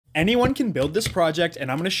Anyone can build this project,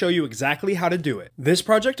 and I'm going to show you exactly how to do it. This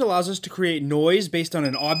project allows us to create noise based on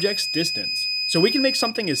an object's distance. So we can make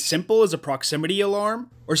something as simple as a proximity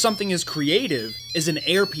alarm, or something as creative as an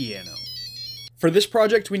air piano. For this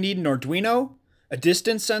project we need an Arduino, a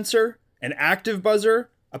distance sensor, an active buzzer,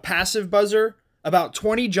 a passive buzzer, about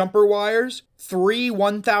 20 jumper wires, 3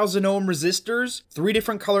 1000 ohm resistors, 3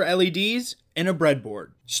 different color LEDs, and a breadboard.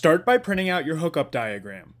 Start by printing out your hookup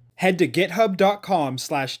diagram. Head to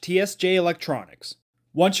github.com/tsjelectronics.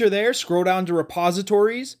 Once you're there, scroll down to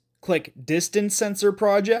repositories, click distance sensor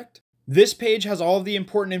project. This page has all of the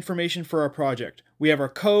important information for our project. We have our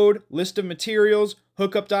code, list of materials,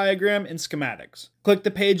 hookup diagram, and schematics. Click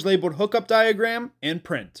the page labeled hookup diagram and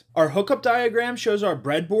print. Our hookup diagram shows our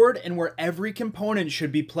breadboard and where every component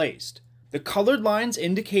should be placed. The colored lines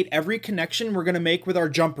indicate every connection we're going to make with our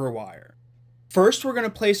jumper wire. First, we're going to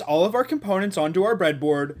place all of our components onto our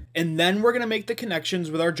breadboard, and then we're going to make the connections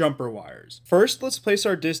with our jumper wires. First, let's place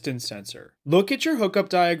our distance sensor. Look at your hookup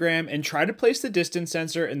diagram and try to place the distance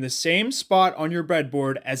sensor in the same spot on your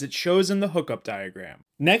breadboard as it shows in the hookup diagram.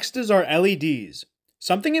 Next is our LEDs.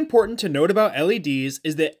 Something important to note about LEDs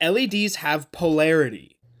is that LEDs have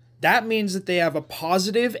polarity. That means that they have a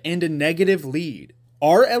positive and a negative lead.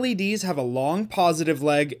 Our LEDs have a long positive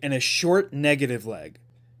leg and a short negative leg.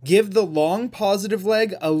 Give the long positive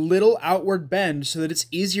leg a little outward bend so that it's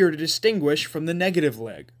easier to distinguish from the negative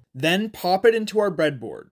leg. Then pop it into our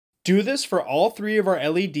breadboard. Do this for all 3 of our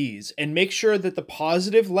LEDs and make sure that the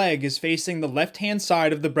positive leg is facing the left-hand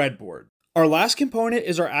side of the breadboard. Our last component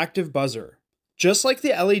is our active buzzer. Just like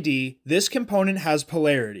the LED, this component has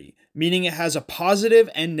polarity, meaning it has a positive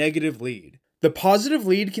and negative lead. The positive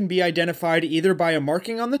lead can be identified either by a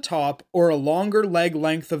marking on the top or a longer leg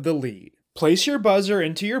length of the lead. Place your buzzer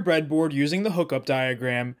into your breadboard using the hookup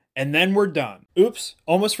diagram, and then we're done. Oops,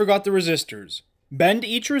 almost forgot the resistors. Bend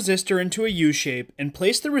each resistor into a U shape and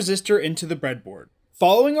place the resistor into the breadboard.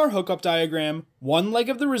 Following our hookup diagram, one leg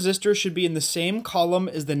of the resistor should be in the same column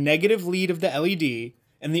as the negative lead of the LED,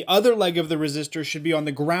 and the other leg of the resistor should be on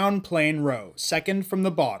the ground plane row, second from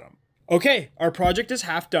the bottom. Okay, our project is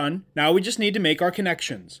half done. Now we just need to make our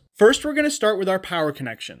connections. First, we're going to start with our power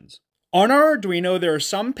connections. On our Arduino, there are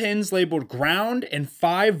some pins labeled ground and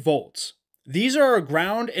 5 volts. These are our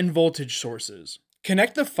ground and voltage sources.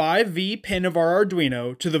 Connect the 5V pin of our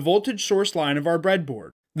Arduino to the voltage source line of our breadboard.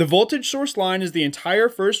 The voltage source line is the entire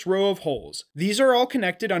first row of holes. These are all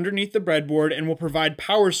connected underneath the breadboard and will provide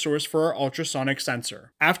power source for our ultrasonic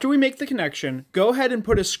sensor. After we make the connection, go ahead and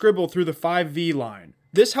put a scribble through the 5V line.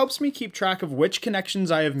 This helps me keep track of which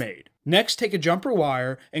connections I have made. Next, take a jumper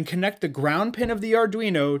wire and connect the ground pin of the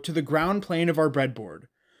Arduino to the ground plane of our breadboard.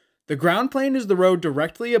 The ground plane is the row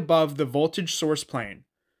directly above the voltage source plane.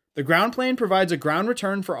 The ground plane provides a ground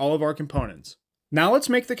return for all of our components. Now let's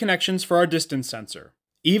make the connections for our distance sensor.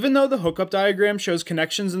 Even though the hookup diagram shows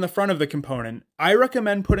connections in the front of the component, I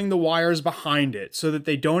recommend putting the wires behind it so that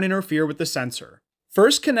they don't interfere with the sensor.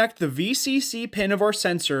 First, connect the VCC pin of our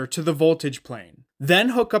sensor to the voltage plane. Then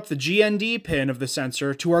hook up the GND pin of the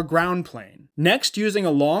sensor to our ground plane. Next, using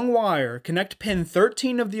a long wire, connect pin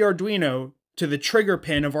 13 of the Arduino to the trigger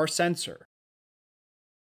pin of our sensor.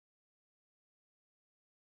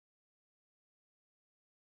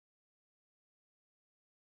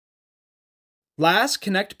 Last,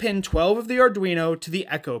 connect pin 12 of the Arduino to the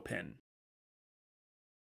echo pin.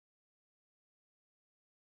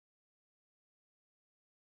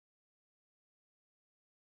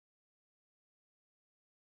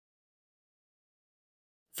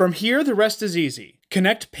 From here, the rest is easy.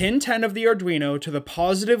 Connect pin 10 of the Arduino to the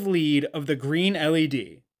positive lead of the green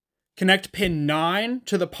LED. Connect pin 9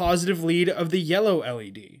 to the positive lead of the yellow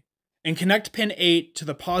LED. And connect pin 8 to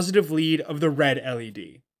the positive lead of the red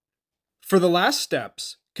LED. For the last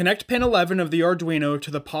steps, connect pin 11 of the Arduino to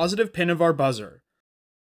the positive pin of our buzzer.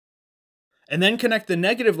 And then connect the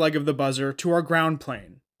negative leg of the buzzer to our ground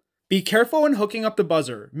plane. Be careful when hooking up the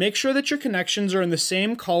buzzer. Make sure that your connections are in the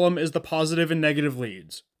same column as the positive and negative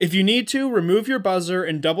leads. If you need to, remove your buzzer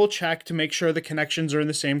and double check to make sure the connections are in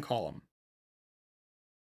the same column.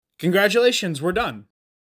 Congratulations, we're done.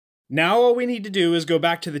 Now all we need to do is go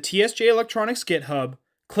back to the TSJ Electronics GitHub,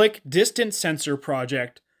 click Distance Sensor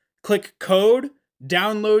Project, click Code,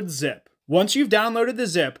 Download Zip. Once you've downloaded the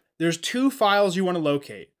zip, there's 2 files you want to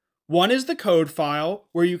locate. One is the code file,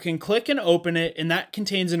 where you can click and open it, and that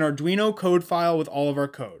contains an Arduino code file with all of our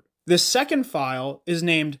code. The second file is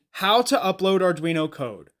named How to Upload Arduino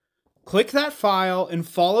Code. Click that file and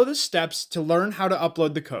follow the steps to learn how to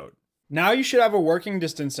upload the code. Now you should have a working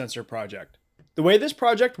distance sensor project. The way this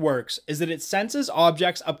project works is that it senses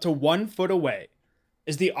objects up to 1 foot away.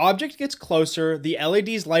 As the object gets closer, the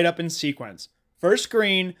LEDs light up in sequence. First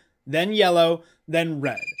green, then yellow, then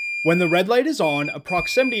red. When the red light is on, a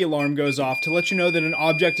proximity alarm goes off to let you know that an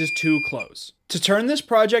object is too close. To turn this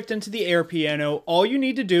project into the air piano, all you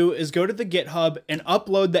need to do is go to the GitHub and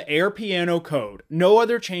upload the air piano code. No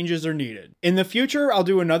other changes are needed. In the future, I'll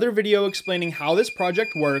do another video explaining how this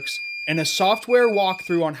project works and a software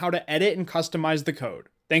walkthrough on how to edit and customize the code.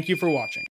 Thank you for watching.